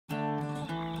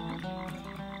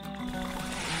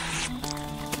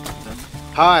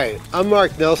Hi, I'm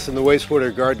Mark Nelson, the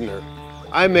Wastewater Gardener.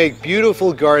 I make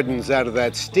beautiful gardens out of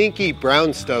that stinky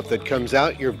brown stuff that comes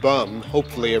out your bum,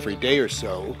 hopefully every day or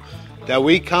so, that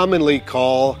we commonly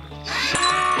call...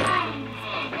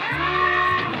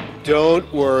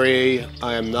 Don't worry,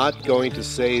 I am not going to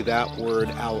say that word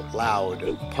out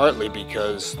loud, partly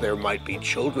because there might be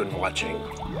children watching.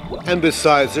 And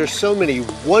besides, there's so many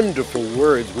wonderful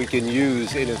words we can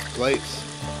use in its place.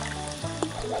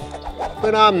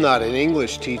 But I'm not an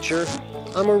English teacher.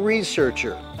 I'm a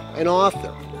researcher, an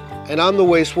author, and I'm the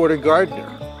Wastewater Gardener.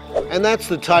 And that's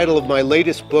the title of my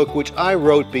latest book, which I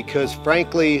wrote because,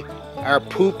 frankly, our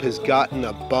poop has gotten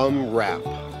a bum rap.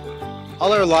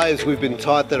 All our lives we've been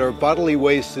taught that our bodily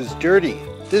waste is dirty,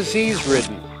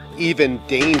 disease-ridden, even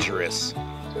dangerous.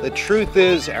 The truth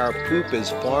is, our poop is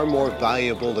far more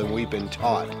valuable than we've been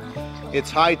taught.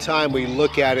 It's high time we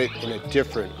look at it in a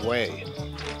different way.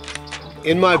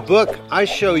 In my book, I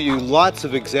show you lots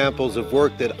of examples of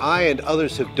work that I and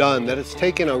others have done that has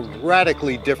taken a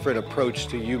radically different approach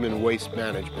to human waste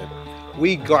management.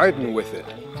 We garden with it,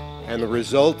 and the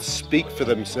results speak for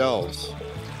themselves.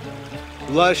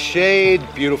 Lush shade,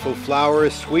 beautiful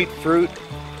flowers, sweet fruit,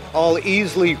 all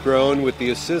easily grown with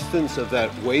the assistance of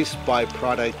that waste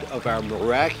byproduct of our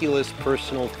miraculous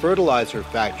personal fertilizer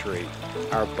factory,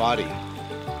 our body.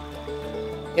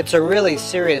 It's a really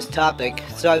serious topic,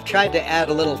 so I've tried to add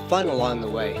a little fun along the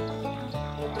way.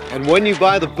 And when you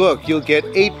buy the book, you'll get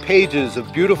 8 pages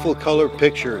of beautiful color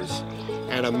pictures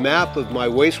and a map of my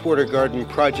wastewater garden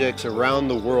projects around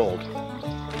the world.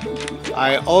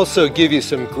 I also give you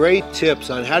some great tips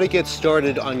on how to get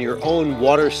started on your own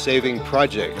water-saving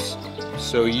projects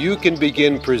so you can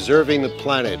begin preserving the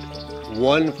planet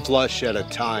one flush at a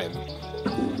time.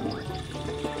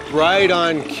 Right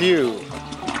on cue.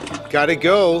 Gotta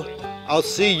go. I'll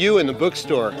see you in the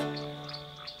bookstore.